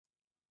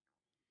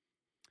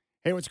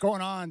Hey, what's going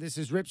on? This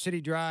is Rip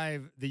City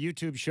Drive, the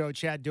YouTube show.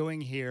 Chad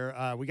Doing here.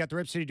 We got the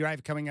Rip City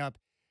Drive coming up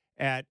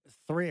at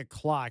 3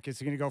 o'clock.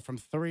 It's going to go from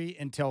 3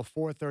 until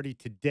 4:30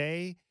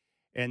 today,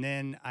 and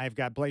then I've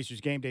got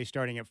Blazers game day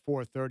starting at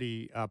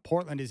 4:30.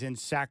 Portland is in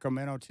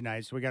Sacramento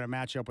tonight, so we got a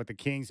matchup with the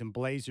Kings and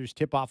Blazers.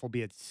 Tip off will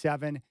be at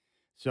 7,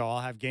 so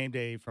I'll have game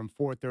day from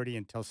 4:30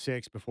 until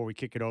 6 before we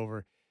kick it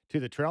over to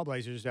the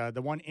Trailblazers.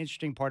 The one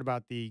interesting part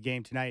about the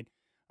game tonight,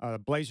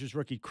 Blazers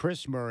rookie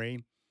Chris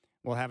Murray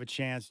will have a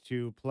chance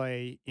to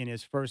play in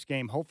his first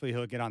game. Hopefully,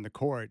 he'll get on the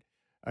court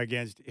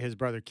against his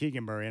brother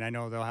Keegan Murray. And I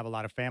know they'll have a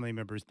lot of family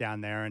members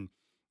down there. And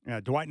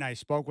Dwight and I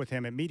spoke with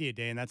him at Media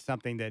Day, and that's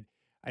something that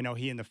I know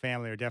he and the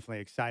family are definitely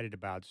excited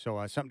about.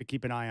 So, something to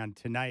keep an eye on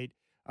tonight.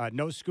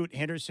 No Scoot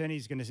Henderson.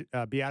 He's going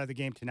to be out of the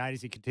game tonight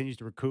as he continues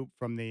to recoup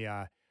from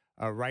the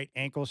right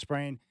ankle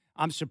sprain.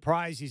 I'm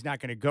surprised he's not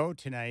going to go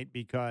tonight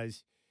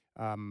because,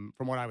 from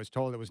what I was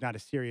told, it was not a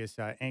serious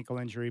ankle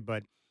injury,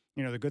 but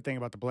the good thing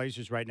about the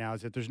Blazers right now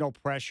is that there's no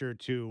pressure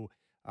to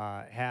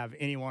have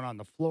anyone on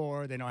the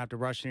floor. They don't have to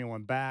rush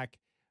anyone back.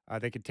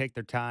 They can take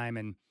their time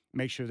and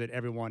make sure that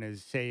everyone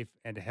is safe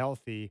and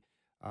healthy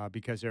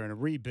because they're in a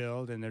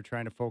rebuild and they're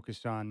trying to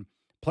focus on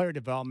player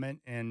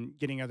development and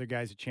getting other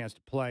guys a chance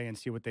to play and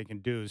see what they can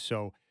do.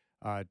 So,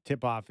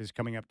 tip off is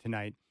coming up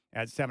tonight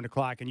at 7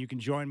 o'clock. And you can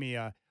join me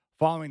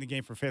following the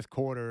game for fifth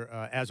quarter,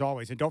 as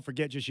always. And don't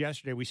forget, just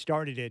yesterday, we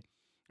started it.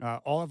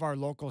 All of our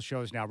local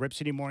shows now, Rip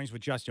City Mornings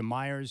with Justin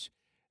Myers,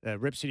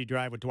 Rip City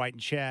Drive with Dwight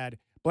and Chad,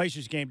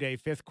 Blazers Game Day,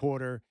 fifth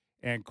quarter,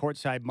 and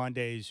Courtside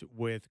Mondays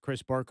with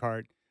Chris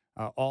Burkhart,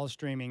 all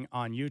streaming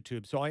on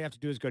YouTube. So all you have to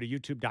do is go to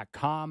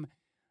youtube.com.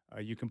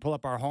 You can pull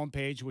up our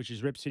homepage, which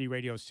is Rip City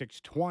Radio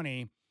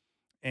 620,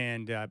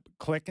 and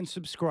click and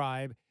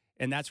subscribe.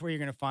 And that's where you're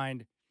going to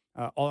find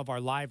all of our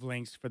live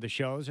links for the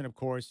shows. And, of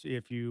course,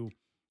 if you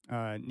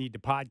need to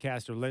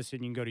podcast or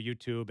listen, you can go to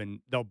YouTube, and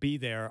they'll be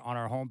there on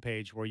our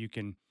homepage where you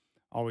can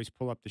always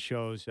pull up the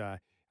shows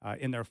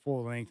in their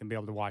full length and be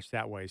able to watch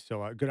that way.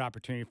 So a good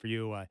opportunity for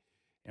you,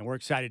 and we're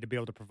excited to be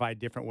able to provide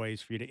different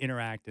ways for you to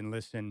interact and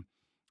listen.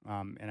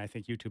 And I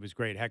think YouTube is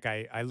great. Heck,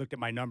 I looked at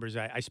my numbers.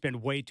 I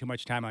spend way too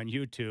much time on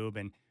YouTube,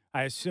 and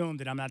I assume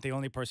that I'm not the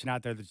only person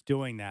out there that's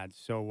doing that.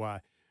 So,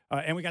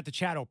 and we got the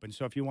chat open.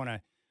 So if you want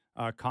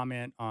to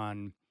comment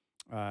on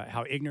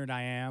how ignorant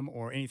I am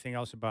or anything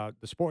else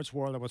about the sports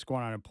world or what's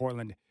going on in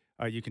Portland,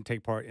 you can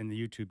take part in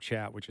the YouTube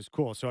chat, which is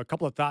cool. So a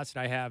couple of thoughts that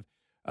I have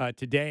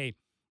today.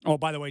 Oh,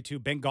 by the way, too,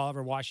 Ben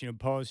Golliver, Washington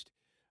Post,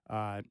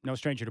 no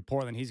stranger to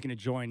Portland. He's going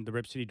to join the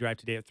Rip City Drive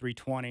today at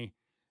 3:20.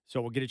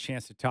 So we'll get a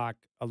chance to talk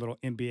a little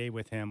NBA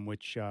with him,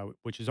 which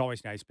is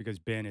always nice because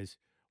Ben is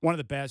one of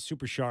the best,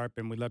 super sharp,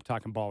 and we love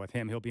talking ball with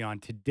him. He'll be on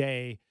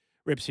today,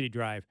 Rip City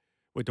Drive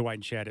with Dwight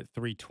and Chad at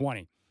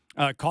 3:20.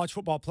 College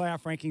football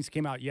playoff rankings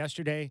came out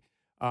yesterday.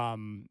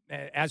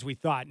 As we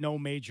thought, no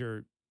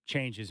major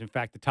changes. In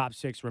fact, the top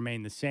six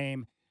remain the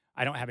same.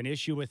 I don't have an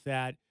issue with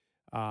that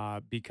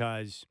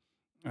because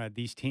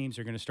these teams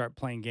are going to start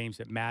playing games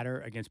that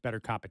matter against better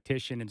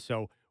competition. And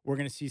so we're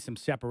going to see some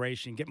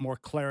separation, get more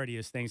clarity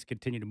as things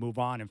continue to move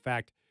on. In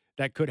fact,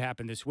 that could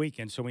happen this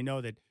weekend. So we know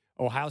that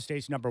Ohio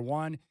State's number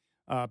one,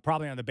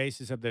 probably on the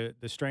basis of the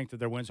strength of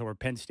their wins over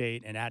Penn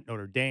State and at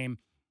Notre Dame.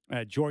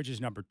 Georgia's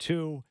number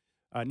two,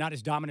 not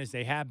as dominant as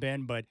they have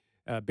been, but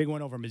big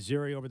one over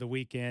Missouri over the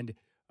weekend.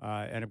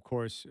 And, of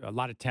course, a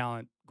lot of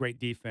talent, great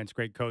defense,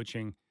 great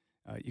coaching.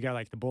 You got to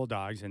like the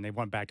Bulldogs, and they've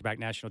won back-to-back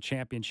national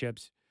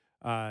championships.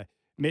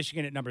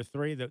 Michigan at number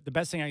three. The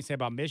best thing I can say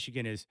about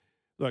Michigan is,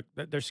 look,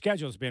 their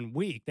schedule has been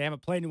weak. They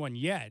haven't played anyone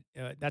yet.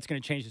 That's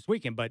going to change this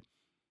weekend, but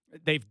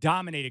they've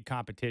dominated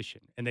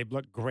competition, and they've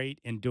looked great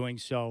in doing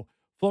so.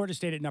 Florida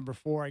State at number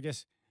four. I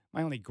guess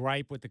my only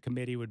gripe with the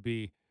committee would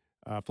be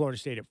Florida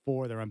State at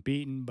four. They're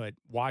unbeaten, but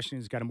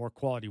Washington's got a more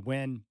quality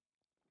win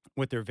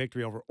with their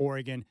victory over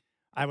Oregon.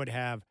 I would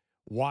have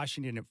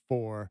Washington at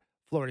four,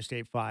 Florida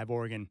State five,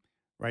 Oregon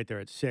right there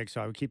at six.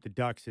 So I would keep the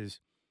Ducks as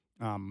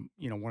one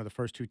of the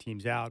first two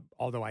teams out,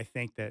 although I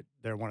think that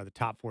they're one of the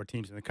top four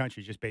teams in the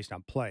country just based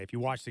on play. If you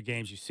watch the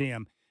games, you see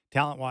them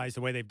talent-wise,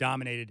 the way they've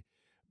dominated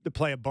the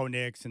play of Bo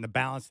Nix and the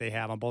balance they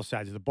have on both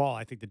sides of the ball.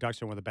 I think the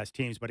Ducks are one of the best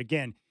teams. But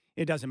again,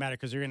 it doesn't matter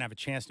because they're going to have a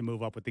chance to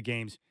move up with the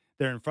games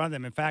that are in front of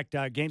them. In fact,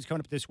 games coming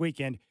up this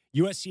weekend,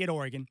 USC at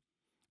Oregon,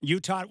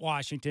 Utah at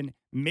Washington,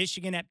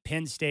 Michigan at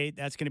Penn State.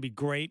 That's going to be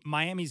great.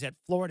 Miami's at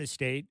Florida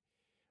State,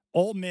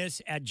 Ole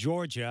Miss at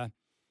Georgia.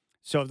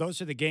 So those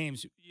are the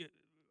games.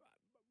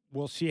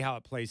 We'll see how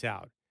it plays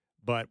out.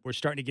 But we're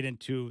starting to get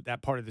into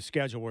that part of the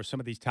schedule where some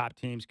of these top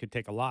teams could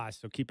take a loss.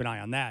 So keep an eye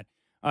on that.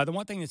 The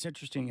one thing that's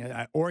interesting,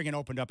 Oregon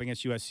opened up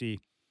against USC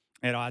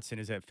at Autzen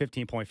is a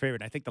 15-point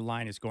favorite. I think the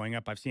line is going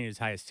up. I've seen it as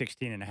high as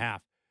 16.5.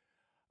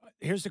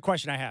 Here's the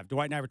question I have.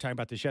 Dwight and I were talking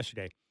about this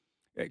yesterday.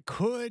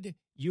 Could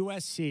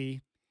USC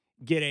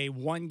get a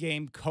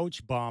one-game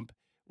coach bump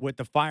with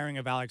the firing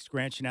of Alex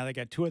Grinch? Now they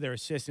got two of their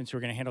assistants who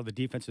are going to handle the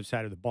defensive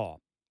side of the ball.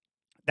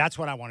 That's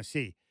what I want to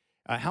see.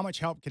 How much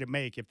help could it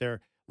make if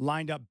they're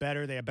lined up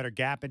better, they have better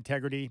gap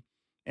integrity,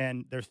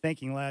 and they're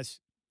thinking less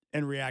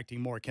and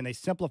reacting more? Can they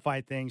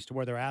simplify things to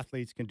where their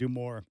athletes can do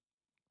more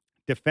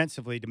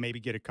defensively to maybe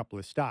get a couple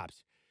of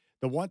stops.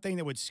 The one thing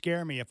that would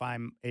scare me if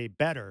I'm a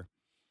bettor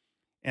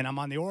and I'm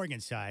on the Oregon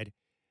side,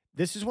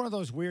 this is one of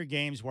those weird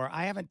games where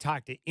I haven't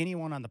talked to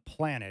anyone on the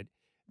planet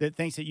that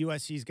thinks that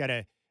USC's got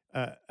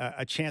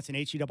a chance in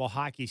HE double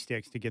hockey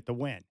sticks to get the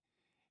win.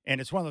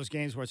 And it's one of those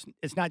games where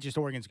it's not just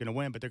Oregon's going to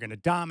win, but they're going to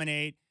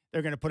dominate.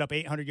 They're going to put up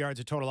 800 yards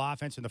of total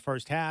offense in the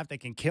first half. They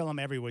can kill them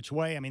every which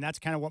way. I mean, that's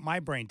kind of what my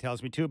brain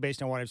tells me, too,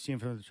 based on what I've seen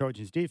from the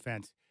Trojans'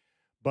 defense.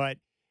 But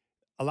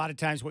a lot of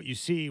times what you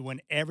see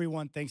when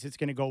everyone thinks it's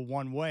going to go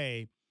one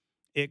way,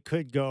 it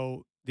could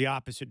go the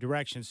opposite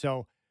direction.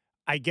 So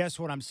I guess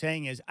what I'm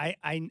saying is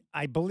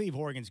I believe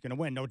Oregon's going to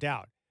win, no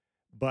doubt.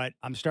 But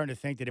I'm starting to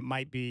think that it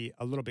might be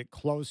a little bit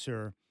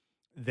closer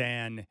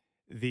than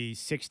the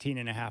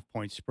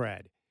 16.5-point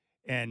spread.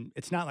 And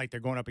it's not like they're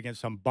going up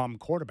against some bum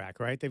quarterback,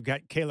 right? They've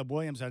got Caleb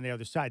Williams on the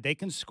other side. They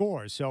can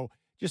score. So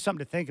just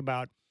something to think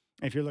about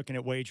if you're looking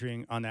at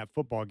wagering on that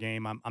football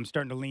game. I'm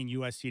starting to lean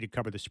USC to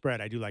cover the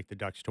spread. I do like the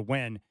Ducks to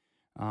win.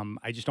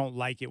 I just don't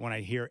like it when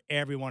I hear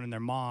everyone and their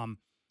mom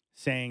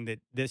saying that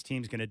this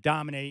team's going to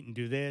dominate and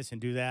do this and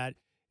do that.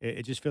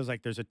 It just feels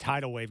like there's a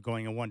tidal wave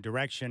going in one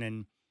direction.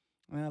 And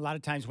a lot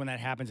of times when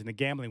that happens in the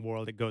gambling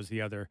world, it goes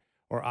the other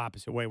or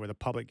opposite way where the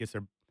public gets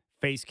their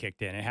face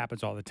kicked in. It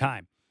happens all the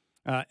time.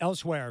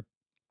 Elsewhere,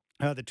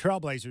 the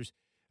Trailblazers,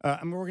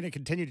 we're going to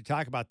continue to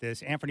talk about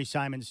this. Anthony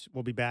Simons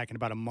will be back in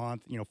about a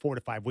month, 4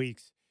 to 5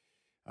 weeks.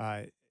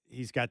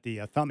 He's got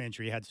the thumb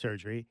injury, had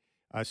surgery.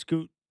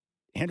 Scoot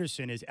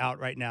Henderson is out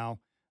right now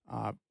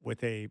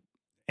with a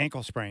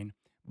ankle sprain,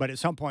 but at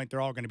some point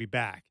they're all going to be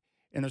back.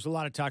 And there's a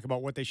lot of talk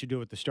about what they should do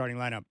with the starting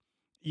lineup.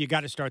 You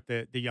got to start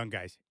the young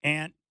guys.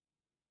 Ant,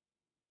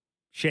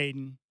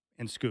 Shaden,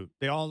 and Scoot.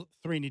 They all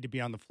three need to be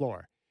on the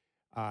floor.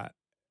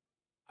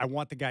 I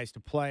want the guys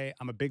to play.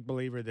 I'm a big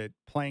believer that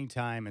playing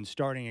time and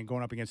starting and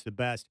going up against the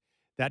best,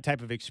 that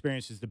type of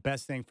experience is the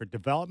best thing for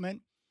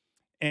development.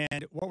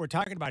 And what we're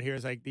talking about here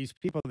is like these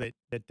people that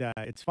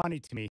it's funny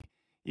to me.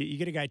 You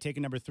get a guy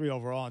taking number 3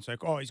 overall, and it's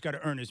like, oh, he's got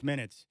to earn his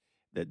minutes.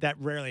 That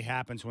rarely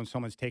happens when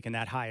someone's taken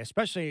that high,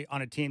 especially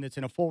on a team that's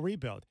in a full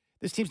rebuild.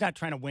 This team's not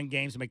trying to win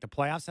games and make the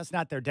playoffs. That's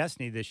not their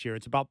destiny this year.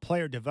 It's about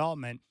player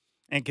development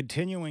and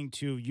continuing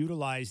to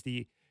utilize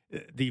the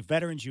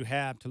veterans you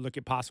have to look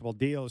at possible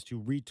deals to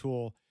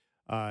retool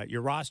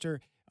your roster,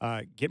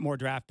 get more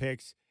draft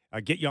picks,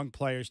 get young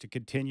players to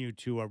continue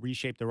to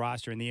reshape the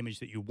roster in the image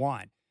that you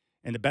want.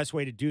 And the best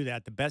way to do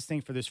that, the best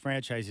thing for this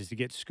franchise is to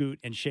get Scoot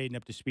and Shaden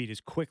up to speed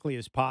as quickly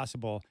as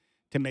possible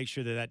to make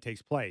sure that that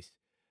takes place.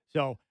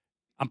 So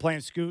I'm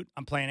playing Scoot,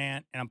 I'm playing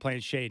Ant, and I'm playing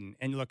Shaden.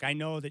 And look, I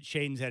know that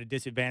Shaden's at a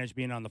disadvantage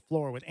being on the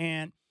floor with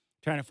Ant,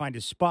 trying to find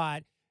his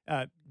spot,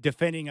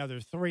 defending other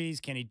threes.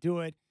 Can he do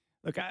it?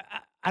 Look,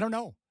 I don't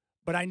know.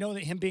 But I know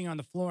that him being on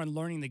the floor and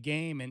learning the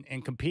game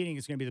and competing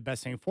is going to be the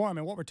best thing for him.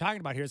 And what we're talking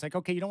about here is like,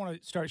 okay, you don't want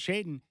to start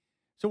Shaden.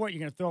 So what, you're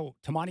going to throw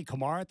Tamani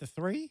Kamara at the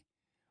 3?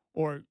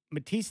 Or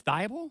Matisse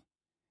Thybulle?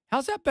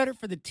 How's that better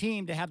for the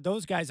team to have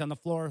those guys on the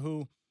floor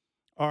who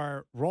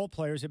are role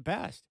players at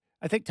best?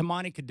 I think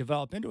Tamani could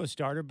develop into a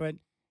starter, but,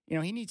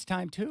 he needs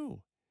time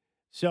too.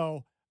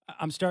 So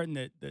I'm starting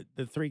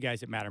the 3 guys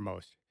that matter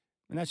most.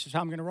 And that's just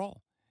how I'm going to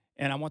roll.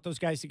 And I want those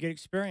guys to get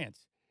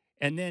experience.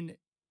 And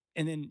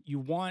then you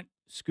want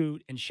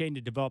Scoot and Shaden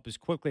to develop as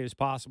quickly as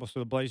possible so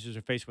the Blazers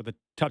are faced with a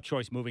tough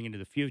choice moving into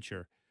the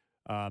future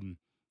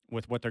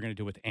with what they're going to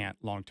do with Ant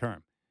long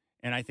term.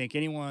 And I think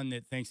anyone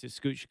that thinks that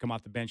Scoot should come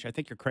off the bench, I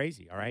think you're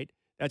crazy, all right?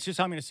 That's just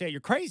how I'm going to say it. You're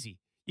crazy.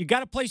 You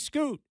got to play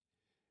Scoot.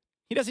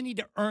 He doesn't need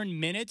to earn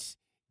minutes.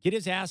 Get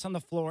his ass on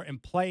the floor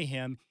and play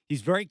him.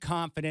 He's very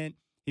confident.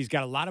 He's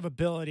got a lot of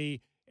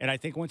ability. And I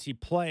think once he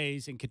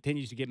plays and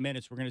continues to get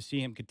minutes, we're going to see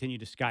him continue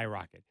to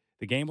skyrocket.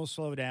 The game will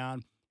slow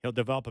down. He'll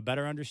develop a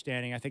better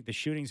understanding. I think the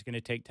shooting's going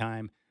to take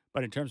time.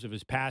 But in terms of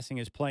his passing,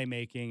 his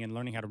playmaking, and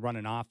learning how to run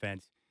an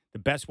offense, the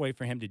best way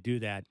for him to do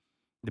that,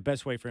 the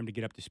best way for him to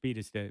get up to speed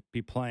is to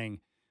be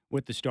playing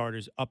with the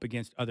starters up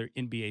against other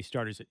NBA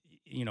starters,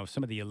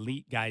 some of the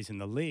elite guys in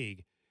the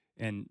league,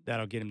 and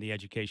that'll get him the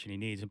education he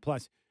needs. And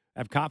plus, I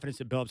have confidence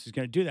that Billups is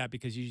going to do that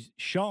because he's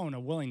shown a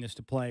willingness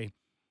to play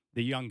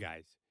the young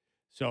guys.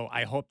 So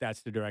I hope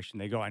that's the direction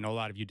they go. I know a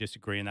lot of you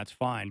disagree, and that's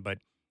fine, but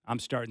I'm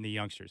starting the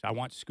youngsters. I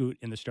want Scoot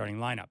in the starting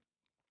lineup.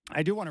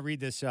 I do want to read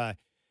this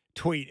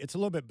tweet. It's a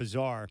little bit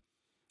bizarre,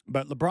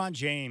 but LeBron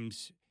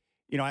James,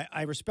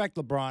 I respect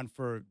LeBron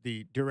for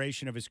the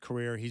duration of his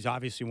career. He's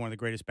obviously one of the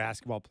greatest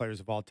basketball players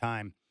of all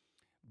time,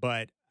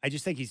 but I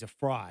just think he's a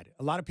fraud.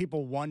 A lot of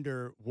people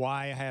wonder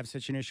why I have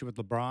such an issue with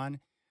LeBron.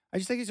 I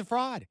just think he's a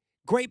fraud.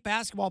 Great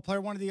basketball player,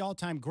 one of the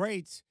all-time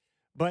greats,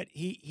 but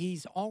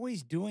he's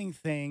always doing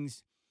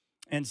things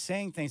and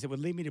saying things that would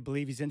lead me to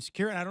believe he's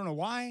insecure, and I don't know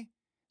why.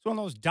 He's one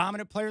of those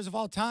dominant players of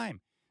all time.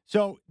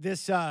 So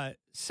this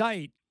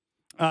site,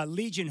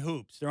 Legion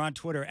Hoops, they're on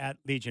Twitter at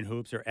Legion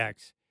Hoops or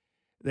X.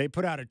 They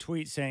put out a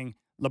tweet saying,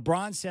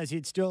 LeBron says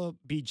he'd still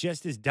be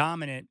just as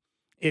dominant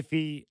if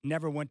he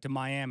never went to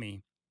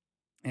Miami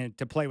and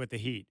to play with the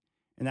Heat.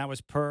 And that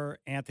was per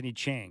Anthony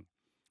Chang.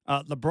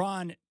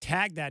 LeBron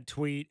tagged that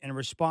tweet and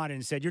responded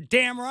and said, "You're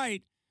damn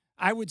right.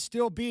 I would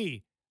still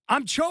be.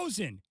 I'm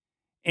chosen.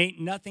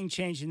 Ain't nothing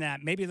changing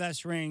that. Maybe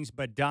less rings,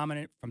 but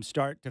dominant from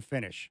start to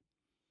finish.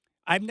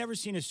 I've never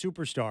seen a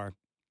superstar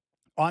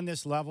on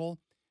this level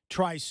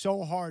try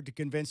so hard to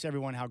convince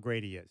everyone how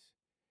great he is.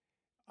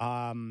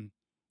 Um,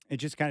 it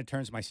just kind of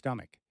turns my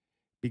stomach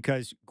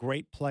because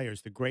great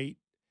players, the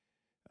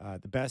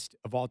best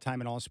of all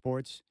time in all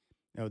sports,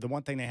 the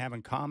one thing they have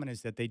in common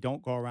is that they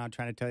don't go around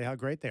trying to tell you how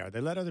great they are. They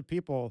let other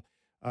people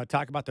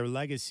talk about their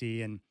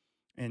legacy and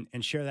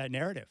share that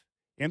narrative.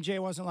 MJ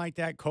wasn't like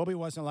that. Kobe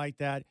wasn't like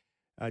that.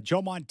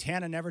 Joe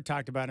Montana never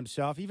talked about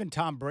himself. Even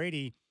Tom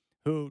Brady,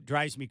 who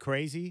drives me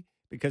crazy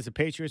because the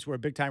Patriots were a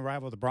big time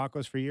rival of the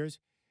Broncos for years,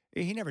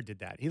 he never did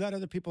that. He let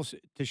other people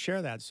to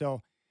share that.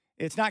 So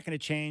it's not going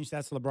to change.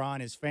 That's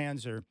LeBron. His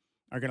fans are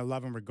going to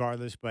love him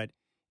regardless. But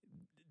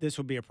this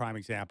would be a prime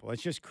example.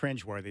 It's just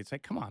cringeworthy. It's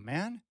like, come on,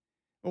 man.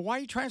 Well, why are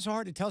you trying so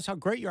hard to tell us how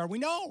great you are? We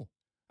know.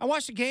 I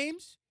watch the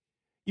games.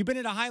 You've been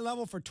at a high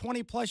level for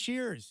 20 plus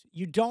years.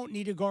 You don't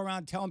need to go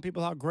around telling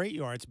people how great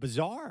you are. It's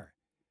bizarre.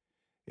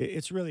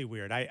 It's really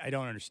weird. I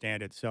don't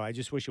understand it. So I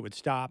just wish it would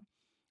stop.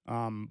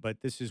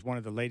 But this is one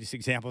of the latest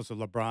examples of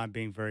LeBron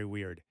being very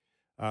weird.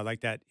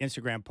 Like that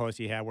Instagram post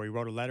he had where he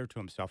wrote a letter to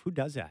himself. Who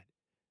does that?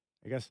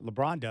 I guess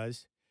LeBron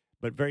does,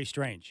 but very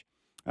strange.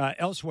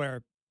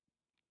 Elsewhere,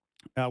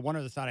 one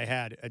other thought I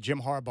had,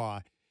 Jim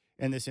Harbaugh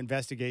and this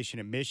investigation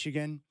in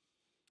Michigan.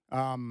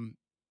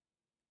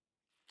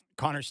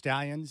 Connor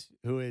Stallions,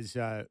 who is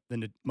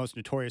most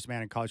notorious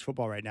man in college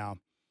football right now.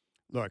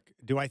 Look,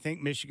 do I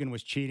think Michigan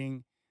was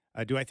cheating?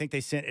 Do I think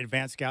they sent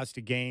advanced scouts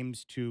to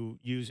games to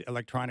use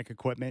electronic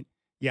equipment?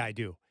 Yeah, I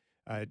do.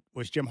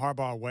 Was Jim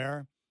Harbaugh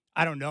aware?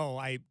 I don't know.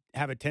 I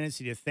have a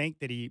tendency to think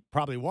that he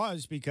probably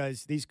was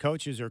because these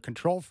coaches are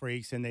control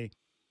freaks, and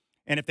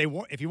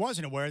if he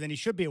wasn't aware, then he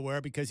should be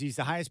aware because he's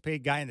the highest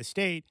paid guy in the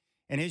state,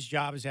 and his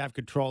job is to have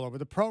control over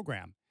the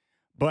program.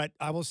 But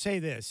I will say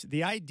this,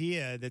 the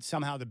idea that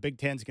somehow the Big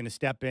Ten is going to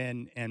step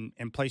in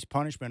and place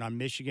punishment on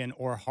Michigan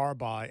or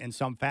Harbaugh in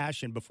some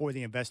fashion before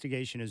the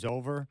investigation is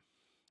over,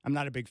 I'm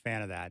not a big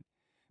fan of that.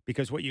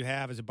 Because what you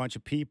have is a bunch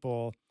of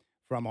people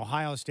from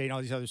Ohio State and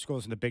all these other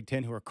schools in the Big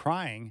Ten who are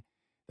crying.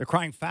 They're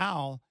crying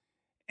foul,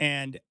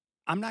 and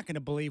I'm not going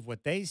to believe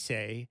what they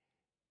say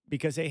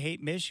because they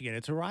hate Michigan.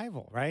 It's a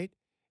rival, right?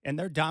 And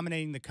they're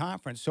dominating the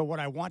conference. So what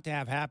I want to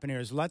have happen here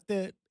is let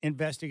the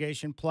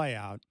investigation play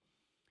out.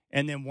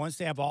 And then once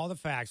they have all the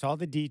facts, all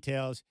the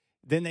details,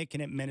 then they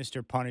can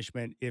administer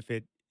punishment if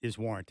it is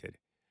warranted.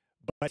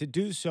 But to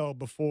do so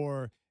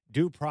before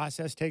due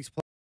process takes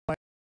place, I'm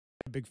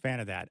a big fan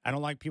of that. I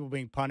don't like people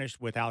being punished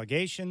with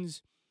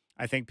allegations.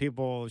 I think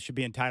people should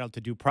be entitled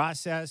to due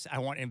process. I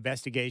want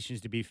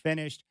investigations to be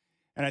finished.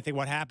 And I think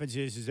what happens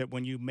is that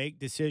when you make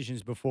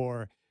decisions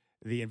before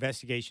the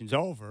investigation's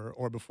over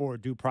or before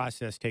due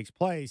process takes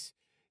place,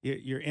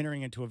 you're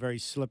entering into a very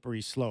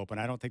slippery slope. And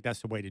I don't think that's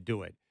the way to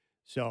do it.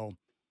 So,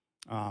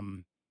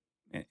 and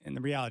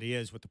the reality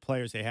is with the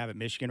players they have at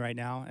Michigan right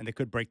now, and they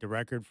could break the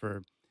record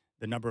for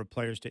the number of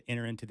players to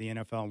enter into the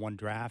NFL in one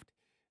draft,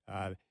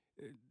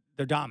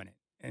 they're dominant.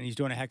 And he's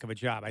doing a heck of a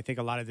job. I think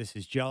a lot of this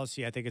is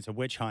jealousy. I think it's a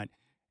witch hunt.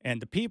 And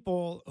the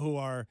people who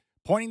are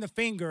pointing the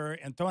finger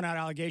and throwing out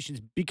allegations,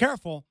 be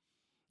careful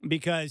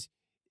because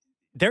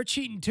they're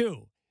cheating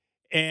too.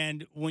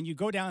 And when you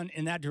go down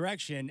in that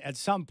direction, at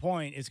some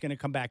point, it's going to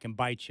come back and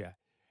bite you.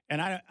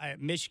 And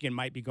Michigan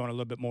might be going a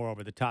little bit more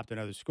over the top than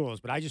other schools,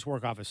 but I just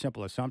work off a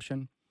simple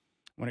assumption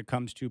when it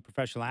comes to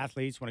professional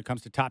athletes, when it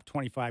comes to top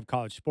 25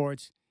 college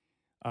sports.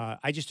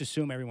 I just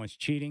assume everyone's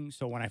cheating.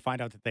 So when I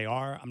find out that they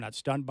are, I'm not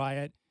stunned by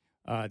it.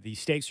 The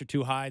stakes are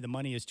too high. The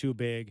money is too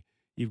big.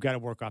 You've got to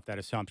work off that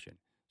assumption.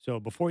 So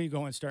before you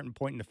go and start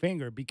pointing the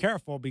finger, be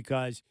careful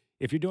because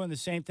if you're doing the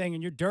same thing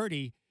and you're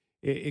dirty,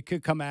 it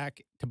could come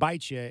back to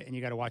bite you, and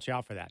you got to watch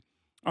out for that.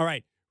 All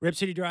right, Rip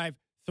City Drive,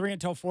 3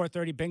 until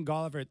 4:30. Ben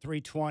Golliver at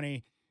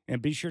 3:20.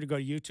 And be sure to go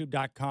to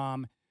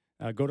youtube.com.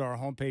 Go to our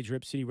homepage,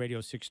 Rip City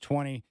Radio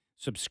 620.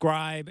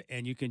 Subscribe,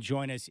 and you can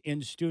join us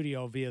in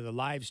studio via the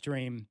live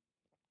stream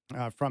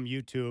from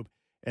YouTube.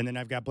 And then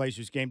I've got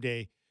Blazers Game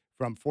Day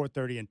from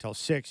 4:30 until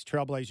 6.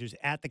 Trailblazers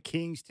at the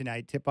Kings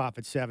tonight. Tip-off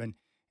at 7.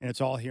 And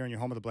it's all here in your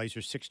home of the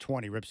Blazers,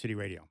 620 Rip City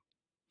Radio.